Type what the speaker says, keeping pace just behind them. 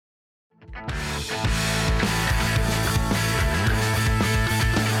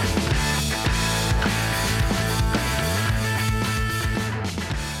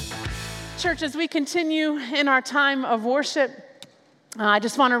church, as we continue in our time of worship, I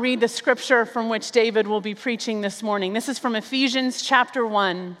just want to read the scripture from which David will be preaching this morning. This is from Ephesians chapter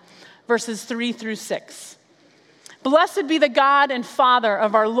 1, verses 3 through 6. Blessed be the God and Father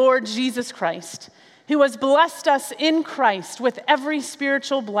of our Lord Jesus Christ, who has blessed us in Christ with every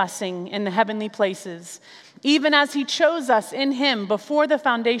spiritual blessing in the heavenly places, even as he chose us in him before the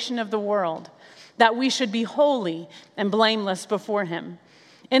foundation of the world, that we should be holy and blameless before him.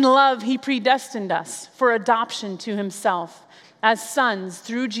 In love, he predestined us for adoption to himself as sons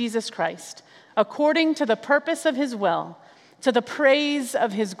through Jesus Christ, according to the purpose of his will, to the praise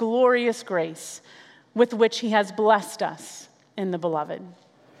of his glorious grace, with which he has blessed us in the beloved.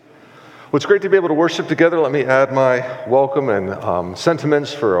 Well, it's great to be able to worship together. Let me add my welcome and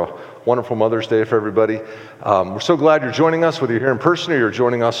sentiments for a wonderful Mother's Day for everybody. We're so glad you're joining us, whether you're here in person or you're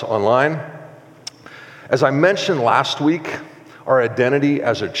joining us online. As I mentioned last week, our identity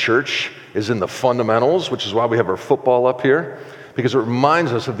as a church is in the fundamentals, which is why we have our football up here, because it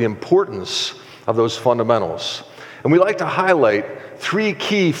reminds us of the importance of those fundamentals. And we like to highlight three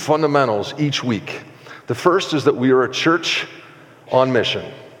key fundamentals each week. The first is that we are a church on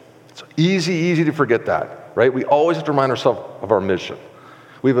mission. It's easy to forget that, right? We always have to remind ourselves of our mission.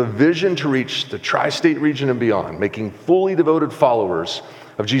 We have a vision to reach the tri-state region and beyond, making fully devoted followers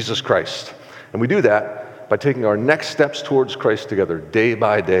of Jesus Christ. And we do that by taking our next steps towards Christ together day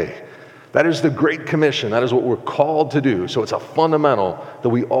by day. That is the Great Commission. That is what we're called to do. So it's a fundamental that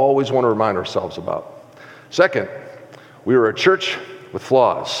we always want to remind ourselves about. Second, we are a church with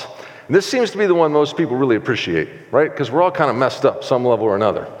flaws. And this seems to be the one most people really appreciate, right? Because we're all kind of messed up some level or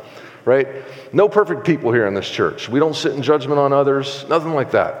another, right? No perfect people here in this church. We don't sit in judgment on others, nothing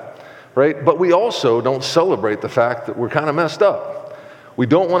like that, right? But we also don't celebrate the fact that we're kind of messed up. We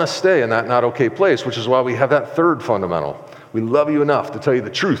don't want to stay in that not okay place, which is why we have that third fundamental. We love you enough to tell you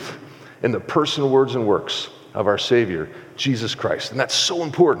the truth in the personal words and works of our Savior, Jesus Christ. And that's so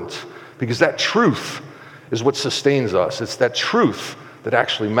important because that truth is what sustains us. It's that truth that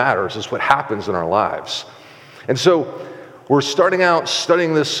actually matters. It's what happens in our lives. And so we're starting out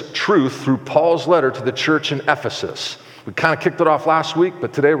studying this truth through Paul's letter to the church in Ephesus. We kind of kicked it off last week,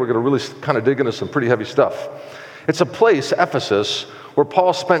 but today we're going to really kind of dig into some pretty heavy stuff. It's a place, Ephesus, where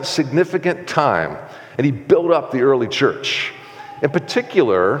Paul spent significant time, and he built up the early church. In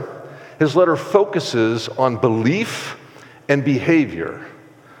particular, his letter focuses on belief and behavior,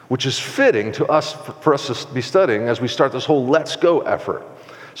 which is fitting to us for us to be studying as we start this whole Let's Go effort.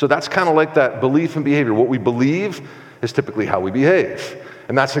 So that's kind of like that belief and behavior. What we believe is typically how we behave.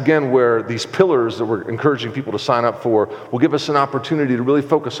 And that's, again, where these pillars that we're encouraging people to sign up for will give us an opportunity to really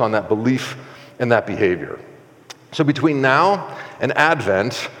focus on that belief and that behavior. So between now and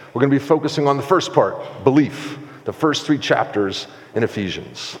Advent, we're going to be focusing on the first part, belief, the first 3 chapters in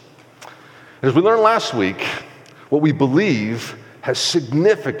Ephesians. And as we learned last week, what we believe has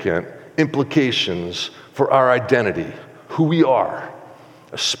significant implications for our identity, who we are,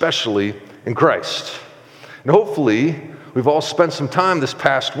 especially in Christ. And hopefully, we've all spent some time this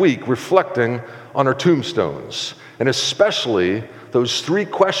past week reflecting on our tombstones, and especially those 3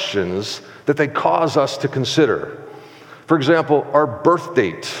 questions that they cause us to consider. For example, our birth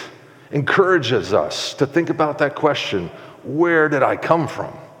date encourages us to think about that question, where did I come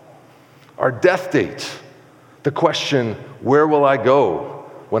from? Our death date, the question, where will I go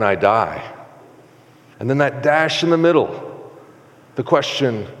when I die? And then that dash in the middle, the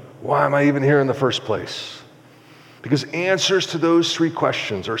question, why am I even here in the first place? Because answers to those 3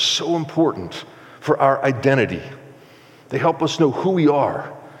 questions are so important for our identity. They help us know who we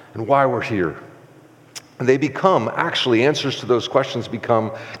are and why we're here. And they become, actually, answers to those questions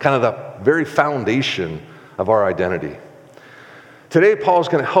become kind of the very foundation of our identity. Today, Paul's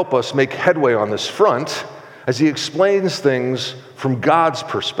going to help us make headway on this front as he explains things from God's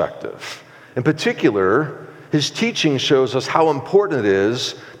perspective. In particular, his teaching shows us how important it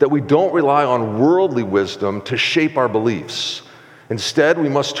is that we don't rely on worldly wisdom to shape our beliefs. Instead, we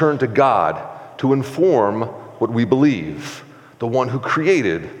must turn to God to inform what we believe, the one who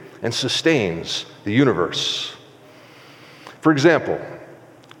created and sustains the universe. For example,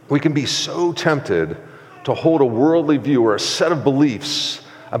 we can be so tempted to hold a worldly view or a set of beliefs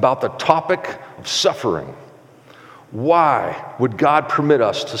about the topic of suffering. Why would God permit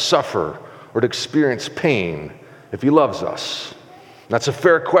us to suffer or to experience pain if he loves us? That's a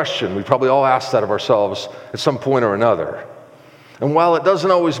fair question. We probably all ask that of ourselves at some point or another. And while it doesn't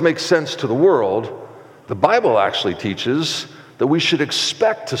always make sense to the world, the Bible actually teaches that we should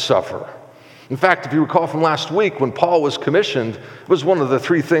expect to suffer. In fact, if you recall from last week, when Paul was commissioned, it was one of the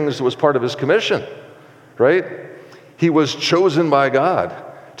 3 things that was part of his commission, right? He was chosen by God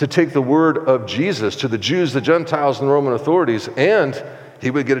to take the word of Jesus to the Jews, the Gentiles, and the Roman authorities, and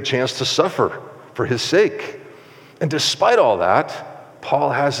he would get a chance to suffer for his sake. And despite all that, Paul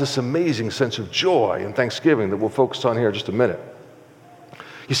has this amazing sense of joy and thanksgiving that we'll focus on here in just a minute.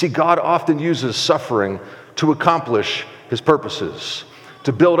 You see, God often uses suffering to accomplish his purposes,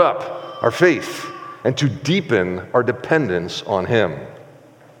 to build up our faith, and to deepen our dependence on him.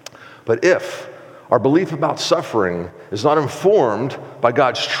 But if our belief about suffering is not informed by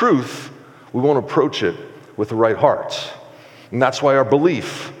God's truth, we won't approach it with the right heart. And that's why our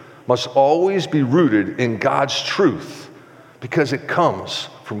belief must always be rooted in God's truth, because it comes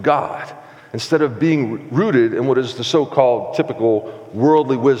from God, instead of being rooted in what is the so-called typical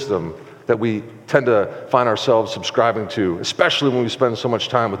worldly wisdom that we tend to find ourselves subscribing to, especially when we spend so much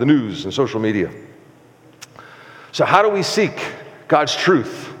time with the news and social media. So how do we seek God's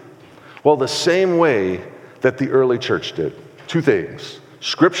truth? Well, the same way that the early church did. Two things: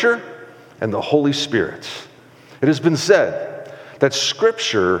 Scripture and the Holy Spirit. It has been said that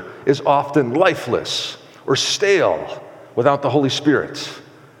Scripture is often lifeless or stale without the Holy Spirit,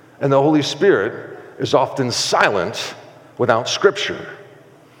 and the Holy Spirit is often silent without Scripture.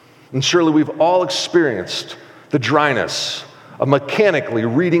 And surely we've all experienced the dryness of mechanically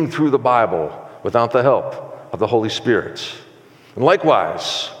reading through the Bible without the help of the Holy Spirit. And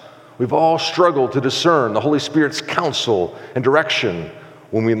likewise, we've all struggled to discern the Holy Spirit's counsel and direction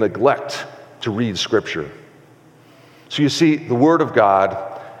when we neglect to read Scripture. So you see, the Word of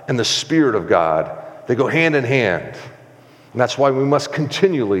God and the Spirit of God, they go hand in hand. And that's why we must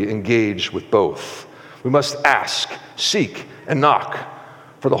continually engage with both. We must ask, seek, and knock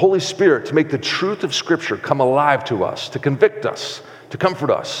for the Holy Spirit to make the truth of Scripture come alive to us, to convict us, to comfort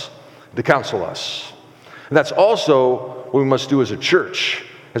us, to counsel us. And that's also what we must do as a church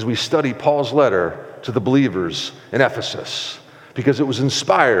as we study Paul's letter to the believers in Ephesus, because it was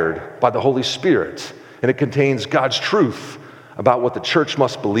inspired by the Holy Spirit, and it contains God's truth about what the church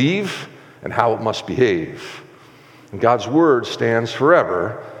must believe and how it must behave. And God's word stands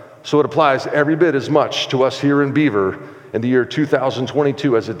forever, so it applies every bit as much to us here in Beaver in the year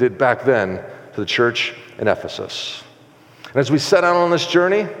 2022 as it did back then to the church in Ephesus. And as we set out on this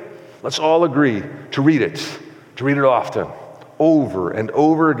journey, let's all agree to read it often, over and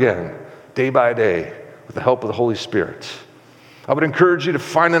over again, day by day, with the help of the Holy Spirit. I would encourage you to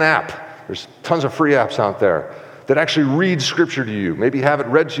find an app. There's tons of free apps out there that actually read Scripture to you. Maybe have it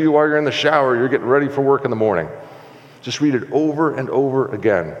read to you while you're in the shower, you're getting ready for work in the morning. Just read it over and over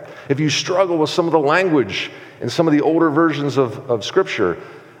again. If you struggle with some of the language in some of the older versions of Scripture,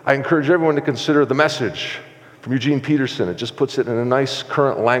 I encourage everyone to consider The Message from Eugene Peterson. It just puts it in a nice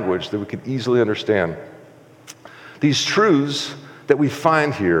current language that we can easily understand. These truths that we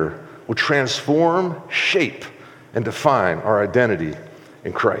find here will transform, shape, and define our identity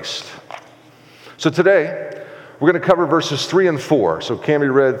in Christ. So today, we're going to cover verses 3 and 4. So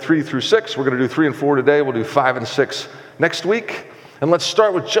Cammie read 3 through 6. We're going to do 3 and 4 today. We'll do 5 and 6 next week. And let's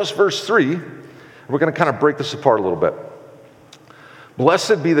start with just verse 3. We're going to kind of break this apart a little bit.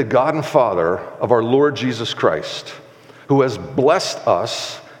 Blessed be the God and Father of our Lord Jesus Christ, who has blessed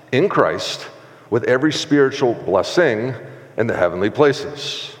us in Christ with every spiritual blessing in the heavenly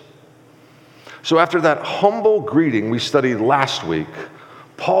places. So after that humble greeting we studied last week,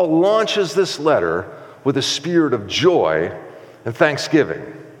 Paul launches this letter with a spirit of joy and thanksgiving.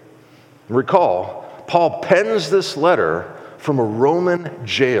 And recall, Paul pens this letter from a Roman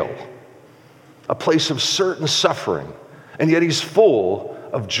jail, a place of certain suffering, and yet he's full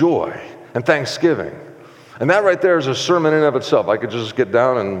of joy and thanksgiving. And that right there is a sermon in and of itself. I could just get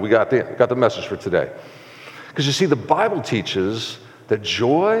down and we got the message for today. Because you see, the Bible teaches that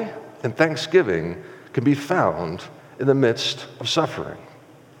joy and thanksgiving can be found in the midst of suffering.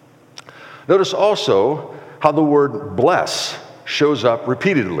 Notice also how the word bless shows up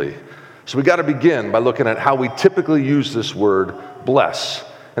repeatedly. So we got to begin by looking at how we typically use this word bless.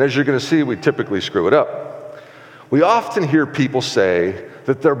 And as you're going to see, we typically screw it up. We often hear people say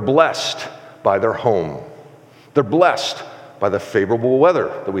that they're blessed by their home. They're blessed by the favorable weather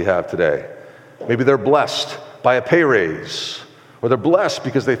that we have today. Maybe they're blessed by a pay raise, or they're blessed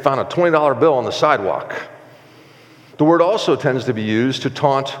because they found a $20 bill on the sidewalk. The word also tends to be used to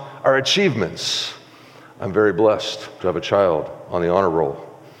taunt our achievements. I'm very blessed to have a child on the honor roll.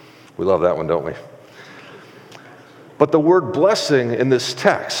 We love that one, don't we? But the word blessing in this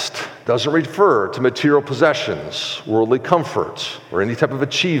text doesn't refer to material possessions, worldly comfort, or any type of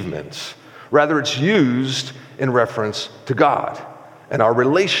achievement. Rather, it's used in reference to God and our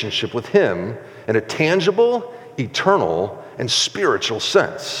relationship with Him in a tangible, eternal, and spiritual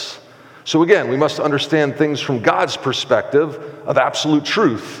sense. So again, we must understand things from God's perspective of absolute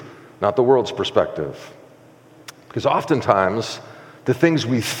truth, not the world's perspective. Because oftentimes, the things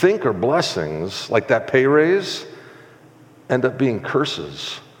we think are blessings, like that pay raise, end up being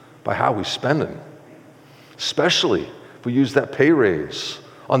curses by how we spend them. Especially if we use that pay raise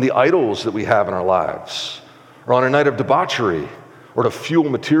on the idols that we have in our lives, or on a night of debauchery, or to fuel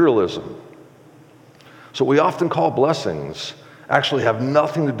materialism. So what we often call blessings actually have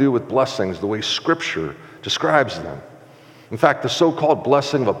nothing to do with blessings the way Scripture describes them. In fact, the so-called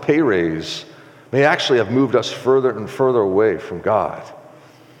blessing of a pay raise may actually have moved us further and further away from God.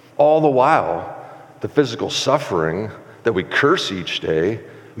 All the while, the physical suffering that we curse each day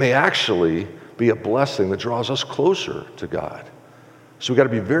may actually be a blessing that draws us closer to God. So we've got to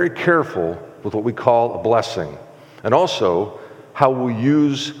be very careful with what we call a blessing, and also how we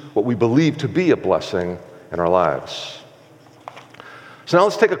use what we believe to be a blessing in our lives. So now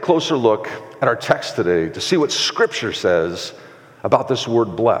let's take a closer look at our text today to see what Scripture says about this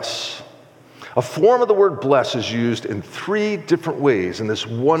word bless. A form of the word bless is used in 3 different ways in this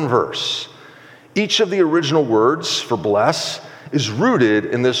one verse. Each of the original words for bless is rooted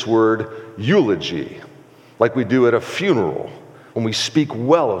in this word eulogy, like we do at a funeral when we speak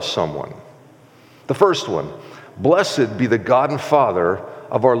well of someone. The first one, blessed be the God and Father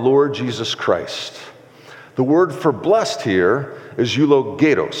of our Lord Jesus Christ. The word for blessed here is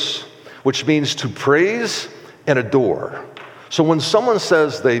eulogetos, which means to praise and adore. So when someone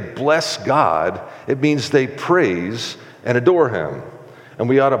says they bless God, it means they praise and adore him. And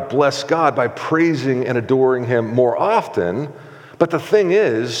we ought to bless God by praising and adoring him more often. But the thing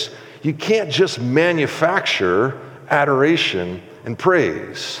is, you can't just manufacture adoration and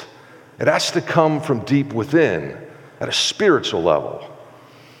praise. It has to come from deep within at a spiritual level.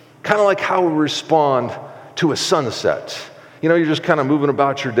 Kind of like how we respond to a sunset. You know, you're just kind of moving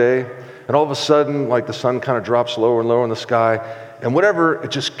about your day, and all of a sudden, like the sun kind of drops lower and lower in the sky, and whatever,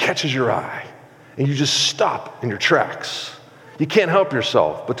 it just catches your eye, and you just stop in your tracks. You can't help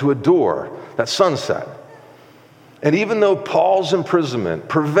yourself but to adore that sunset. And even though Paul's imprisonment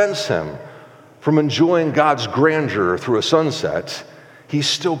prevents him from enjoying God's grandeur through a sunset, he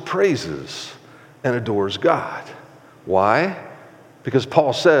still praises and adores God. Why? Because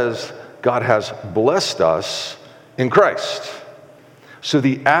Paul says God has blessed us in Christ. So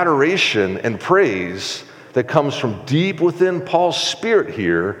the adoration and praise that comes from deep within Paul's spirit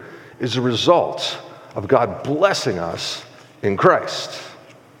here is a result of God blessing us in Christ.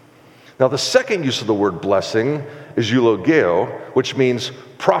 Now, the second use of the word blessing is eulogeo, which means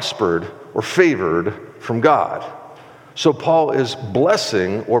prospered or favored from God. So Paul is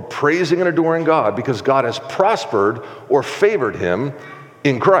blessing or praising and adoring God because God has prospered or favored him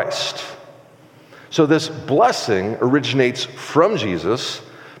in Christ. So this blessing originates from Jesus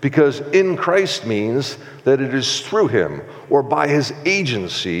because in Christ means that it is through him or by his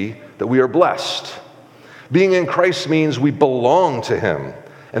agency that we are blessed. Being in Christ means we belong to him,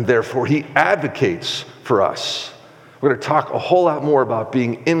 and therefore he advocates for us. We're going to talk a whole lot more about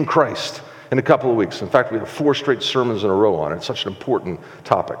being in Christ in a couple of weeks. In fact, we have 4 straight sermons in a row on it. It's such an important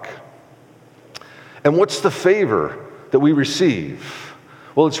topic. And what's the favor that we receive?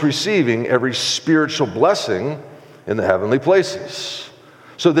 Well, it's receiving every spiritual blessing in the heavenly places.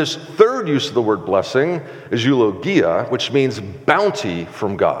 So this third use of the word blessing is eulogia, which means bounty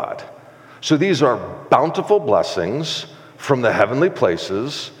from God. So these are bountiful blessings from the heavenly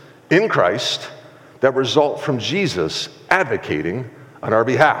places in Christ that result from Jesus advocating on our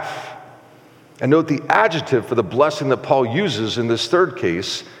behalf. And note the adjective for the blessing that Paul uses in this third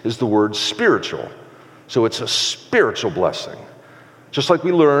case is the word spiritual. So it's a spiritual blessing. Just like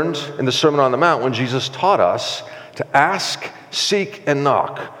we learned in the Sermon on the Mount when Jesus taught us to ask, seek, and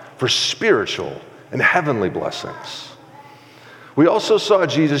knock for spiritual and heavenly blessings. We also saw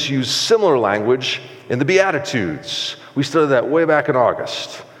Jesus use similar language in the Beatitudes. We studied that way back in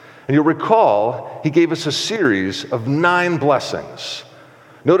August. And you'll recall, he gave us a series of 9 blessings.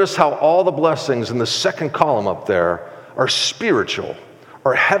 Notice how all the blessings in the second column up there are spiritual,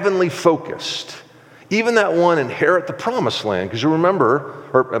 are heavenly focused. Even that one, inherit the promised land, because you remember,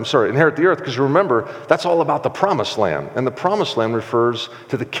 inherit the earth, because you remember, that's all about the promised land. And the promised land refers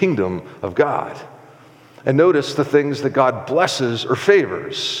to the kingdom of God. And notice the things that God blesses or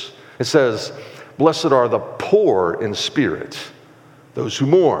favors. It says, blessed are the poor in spirit, those who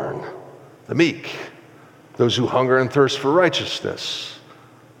mourn, the meek, those who hunger and thirst for righteousness,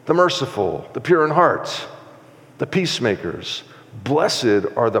 the merciful, the pure in heart, the peacemakers. Blessed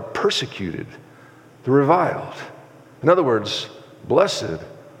are the persecuted, the reviled. In other words, blessed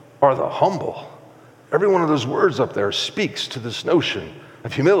are the humble. Every one of those words up there speaks to this notion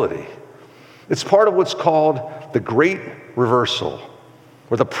of humility. It's part of what's called the great reversal,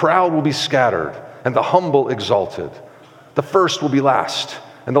 where the proud will be scattered and the humble exalted. The first will be last,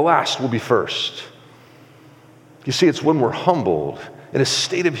 and the last will be first. You see, it's when we're humbled in a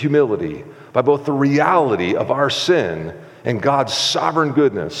state of humility by both the reality of our sin and God's sovereign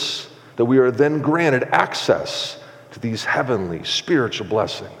goodness that we are then granted access to these heavenly spiritual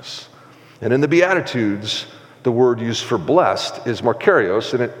blessings. And in the Beatitudes, the word used for blessed is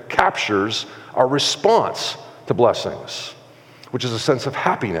makarios, and it captures our response to blessings, which is a sense of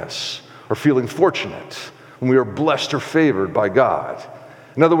happiness or feeling fortunate when we are blessed or favored by God.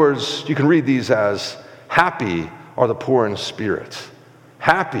 In other words, you can read these as, happy are the poor in spirit.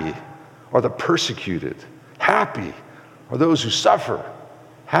 Happy are the persecuted. Happy are those who suffer.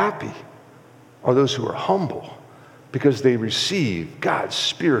 Happy are those who are humble because they receive God's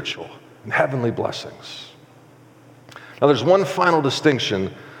spiritual and heavenly blessings. Now, there's one final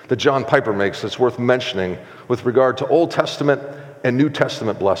distinction that John Piper makes that's worth mentioning with regard to Old Testament and New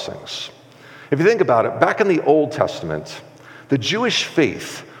Testament blessings. If you think about it, back in the Old Testament, the Jewish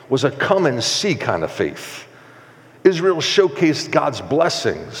faith was a come and see kind of faith. Israel showcased God's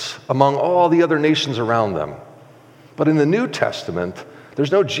blessings among all the other nations around them. But in the New Testament,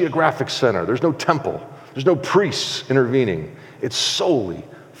 there's no geographic center, there's no temple, there's no priests intervening. It's solely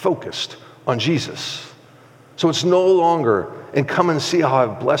focused on Jesus. So it's no longer and come and see how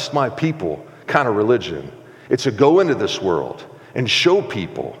I've blessed my people kind of religion. It's a go into this world and show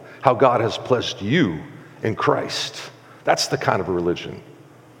people how God has blessed you in Christ. That's the kind of a religion.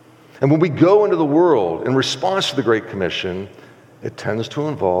 And when we go into the world in response to the Great Commission, it tends to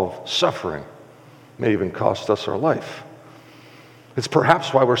involve suffering. It may even cost us our life. It's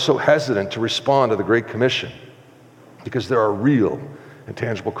perhaps why we're so hesitant to respond to the Great Commission, because there are real and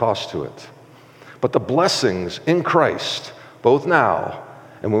tangible costs to it. But the blessings in Christ, both now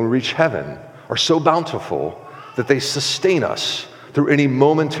and when we reach heaven, are so bountiful that they sustain us through any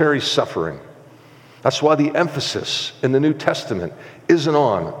momentary suffering. That's why the emphasis in the New Testament isn't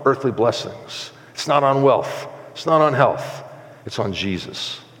on earthly blessings. It's not on wealth. It's not on health. It's on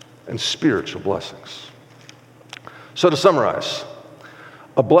Jesus and spiritual blessings. So to summarize,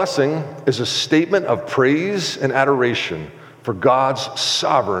 a blessing is a statement of praise and adoration for God's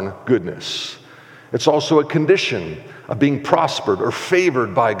sovereign goodness. It's also a condition of being prospered or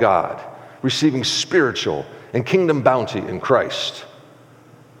favored by God, receiving spiritual and kingdom bounty in Christ.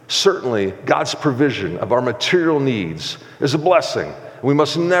 Certainly, God's provision of our material needs is a blessing, and we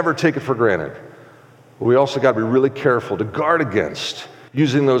must never take it for granted. But we also got to be really careful to guard against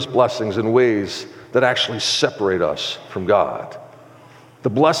using those blessings in ways that actually separate us from God. The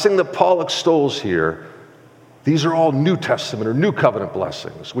blessing that Paul extols here, these are all New Testament or New Covenant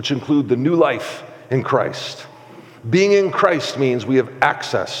blessings, which include the new life in Christ. Being in Christ means we have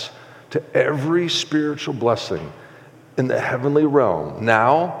access to every spiritual blessing in the heavenly realm,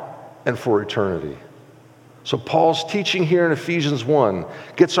 now and for eternity. So Paul's teaching here in Ephesians 1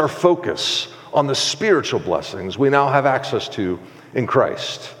 gets our focus on the spiritual blessings we now have access to in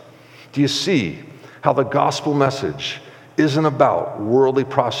Christ. Do you see how the gospel message isn't about worldly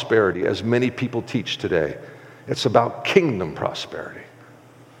prosperity, as many people teach today? It's about kingdom prosperity.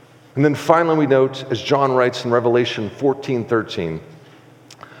 And then finally we note, as John writes in Revelation 14:13,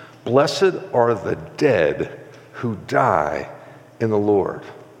 blessed are the dead who die in the Lord.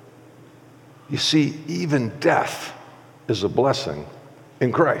 You see, even death is a blessing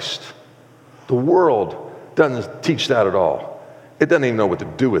in Christ. The world doesn't teach that at all. It doesn't even know what to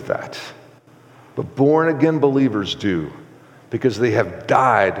do with that. But born-again believers do, because they have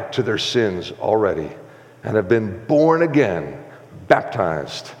died to their sins already and have been born again,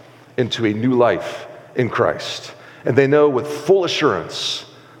 baptized into a new life in Christ. And they know with full assurance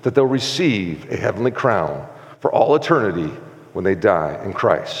that they'll receive a heavenly crown for all eternity when they die in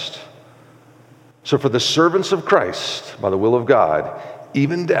Christ. So for the servants of Christ, by the will of God,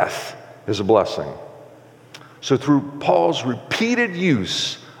 even death is a blessing. So through Paul's repeated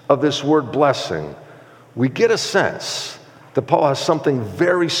use of this word blessing, we get a sense that Paul has something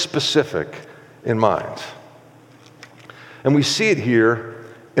very specific in mind. And we see it here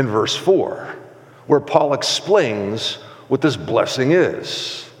in verse 4, where Paul explains what this blessing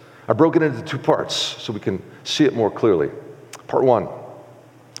is. I broke it into two parts so we can see it more clearly. Part 1,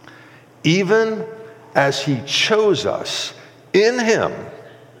 even as he chose us in him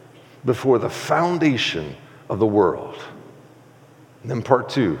before the foundation of the world. And then part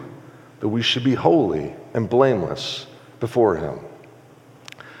 2, that we should be holy and blameless before him.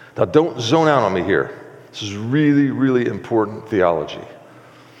 Now don't zone out on me here. This is really, really important theology.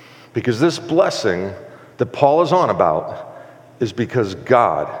 Because this blessing that Paul is on about is because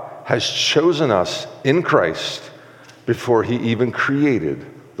God has chosen us in Christ before he even created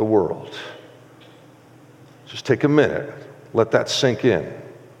the world. Just take a minute, let that sink in.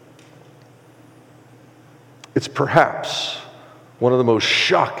 It's perhaps one of the most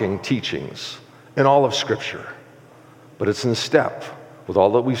shocking teachings in all of Scripture, but it's in step with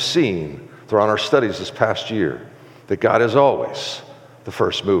all that we've seen throughout our studies this past year, that God is always the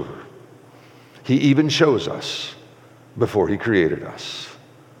first mover. He even chose us before he created us.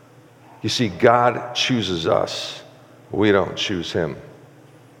 You see, God chooses us. We don't choose him.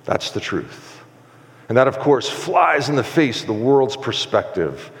 That's the truth. And that, of course, flies in the face of the world's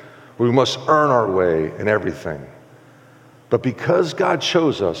perspective, where we must earn our way in everything. But because God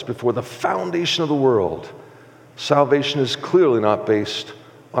chose us before the foundation of the world, salvation is clearly not based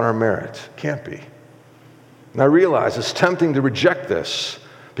on our merit. Can't be. And I realize it's tempting to reject this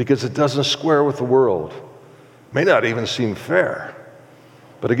because it doesn't square with the world. May not even seem fair.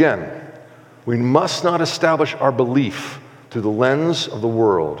 But again, we must not establish our belief through the lens of the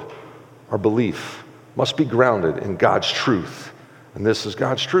world. Our belief must be grounded in God's truth. And this is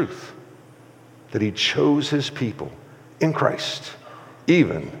God's truth, that he chose his people in Christ,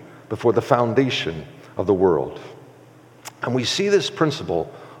 even before the foundation of the world. And we see this principle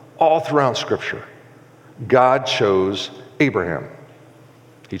all throughout Scripture. God chose Abraham.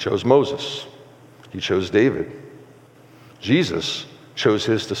 He chose Moses. He chose David. Jesus chose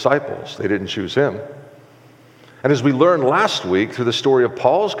his disciples. They didn't choose him. And as we learned last week through the story of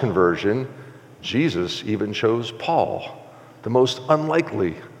Paul's conversion, Jesus even chose Paul, the most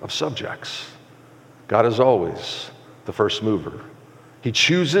unlikely of subjects. God is always the first mover. He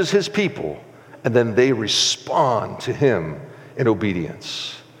chooses his people, and then they respond to him in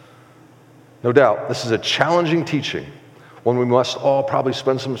obedience. No doubt, this is a challenging teaching, one we must all probably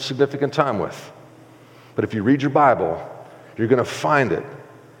spend some significant time with. But if you read your Bible, you're going to find it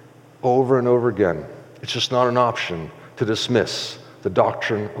over and over again. It's just not an option to dismiss the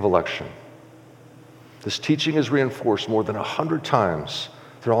doctrine of election. This teaching is reinforced more than 100 times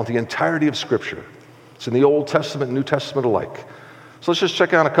throughout the entirety of Scripture. It's in the Old Testament and New Testament alike. So let's just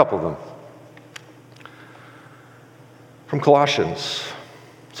check out a couple of them. From Colossians,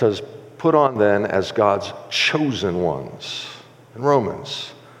 it says, "Put on then as God's chosen ones." In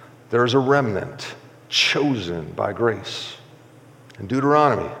Romans, there is a remnant chosen by grace. In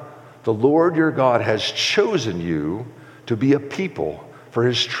Deuteronomy, the Lord your God has chosen you to be a people for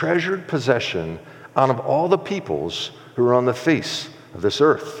his treasured possession out of all the peoples who are on the face of this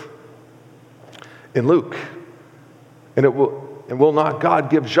earth. In Luke, and will not God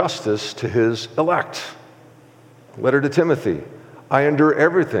give justice to his elect? Letter to Timothy, I endure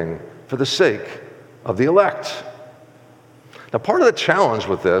everything for the sake of the elect. Now, part of the challenge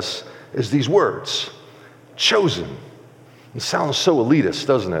with this is these words, chosen. It sounds so elitist,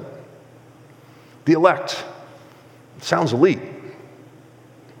 doesn't it? The elect. It sounds elite.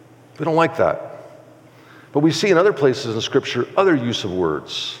 We don't like that. But we see in other places in Scripture other use of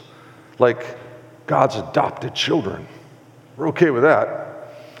words, like God's adopted children. We're okay with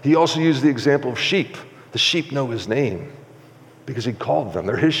that. He also used the example of sheep. The sheep know his name because he called them.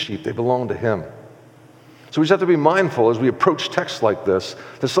 They're his sheep. They belong to him. So we just have to be mindful as we approach texts like this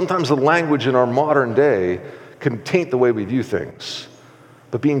that sometimes the language in our modern day can taint the way we view things.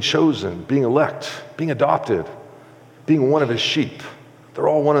 But being chosen, being elect, being adopted, being one of his sheep, they're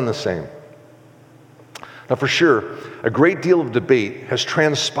all one and the same. Now, for sure, a great deal of debate has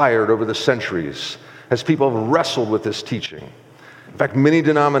transpired over the centuries as people have wrestled with this teaching. In fact, many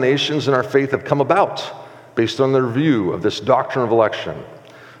denominations in our faith have come about based on their view of this doctrine of election.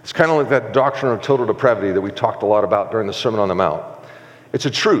 It's kind of like that doctrine of total depravity that we talked a lot about during the Sermon on the Mount. It's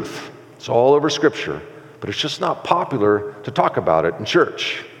a truth. It's all over Scripture, but it's just not popular to talk about it in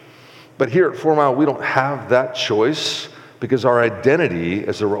church. But here at 4 Mile, we don't have that choice because our identity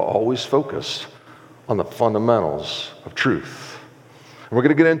is that we're always focused on the fundamentals of truth. And we're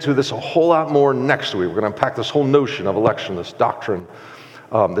going to get into this a whole lot more next week. We're going to unpack this whole notion of election, this doctrine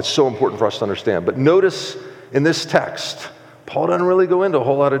that's so important for us to understand. But notice in this text, Paul doesn't really go into a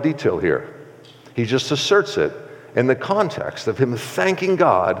whole lot of detail here. He just asserts it in the context of him thanking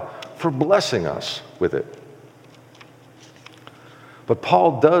God for blessing us with it. But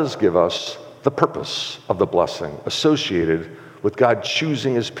Paul does give us the purpose of the blessing associated with God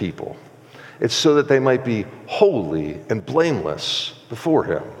choosing his people. It's so that they might be holy and blameless before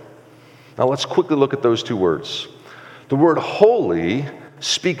him. Now let's quickly look at those two words. The word holy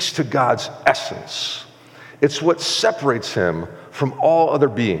speaks to God's essence. It's what separates him from all other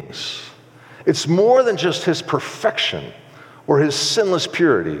beings. It's more than just his perfection or his sinless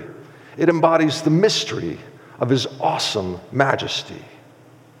purity. It embodies the mystery of his awesome majesty.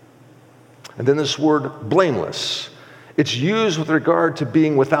 And then this word blameless. It's used with regard to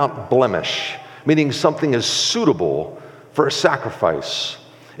being without blemish, meaning something is suitable for a sacrifice.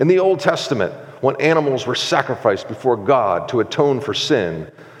 In the Old Testament, when animals were sacrificed before God to atone for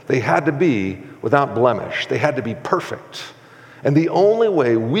sin, they had to be without blemish. They had to be perfect. And the only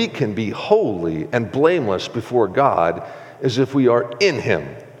way we can be holy and blameless before God is if we are in Him,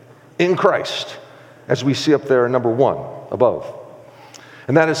 in Christ, as we see up there in number 1 above.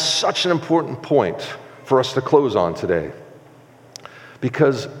 And that is such an important point for us to close on today,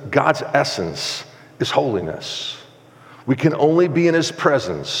 because God's essence is holiness. We can only be in His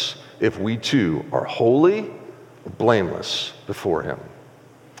presence if we too are holy, blameless before Him.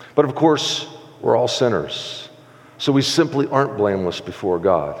 But of course, we're all sinners, so we simply aren't blameless before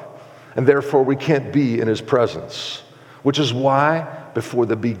God, and therefore we can't be in His presence, which is why before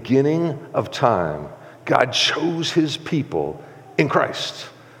the beginning of time, God chose His people in Christ,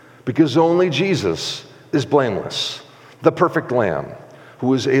 because only Jesus is blameless, the perfect Lamb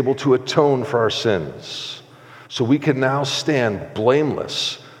who is able to atone for our sins. So we can now stand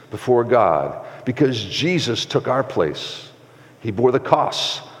blameless before God because Jesus took our place. He bore the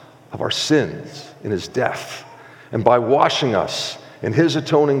costs of our sins in His death. And by washing us in His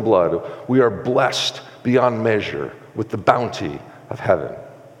atoning blood, we are blessed beyond measure with the bounty of heaven.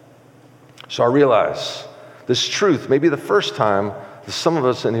 So I realize this truth may be the first time that some of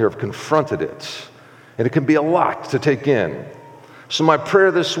us in here have confronted it. And it can be a lot to take in. So my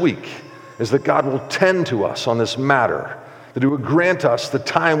prayer this week is that God will tend to us on this matter, that He would grant us the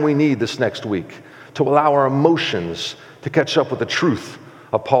time we need this next week to allow our emotions to catch up with the truth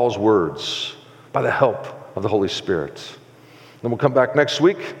of Paul's words by the help of the Holy Spirit. Then we'll come back next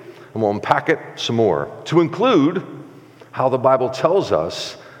week and we'll unpack it some more, to include how the Bible tells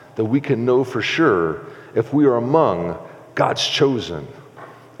us that we can know for sure if we are among God's chosen,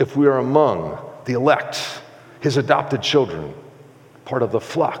 if we are among the elect, His adopted children, part of the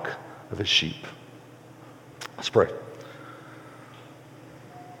flock of His sheep. Let's pray.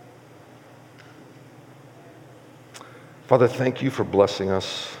 Father, thank You for blessing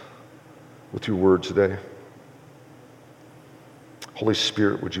us with Your word today. Holy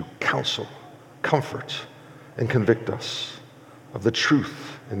Spirit, would You counsel, comfort, and convict us of the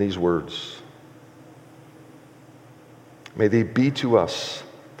truth in these words. May they be to us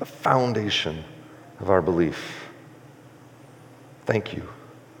the foundation of our belief. Thank You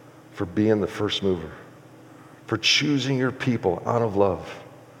for being the first mover, for choosing Your people out of love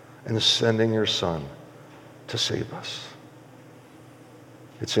and sending Your Son to save us.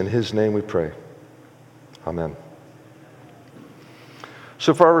 It's in His name we pray. Amen.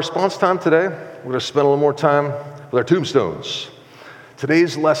 So for our response time today, we're going to spend a little more time with our tombstones.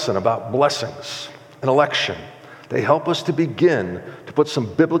 Today's lesson about blessings and election, they help us to begin to put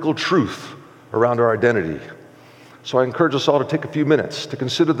some biblical truth around our identity. So I encourage us all to take a few minutes to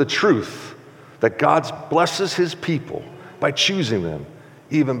consider the truth that God blesses His people by choosing them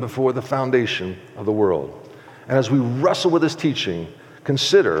even before the foundation of the world. And as we wrestle with this teaching,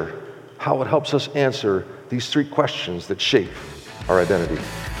 consider how it helps us answer these 3 questions that shape our identity.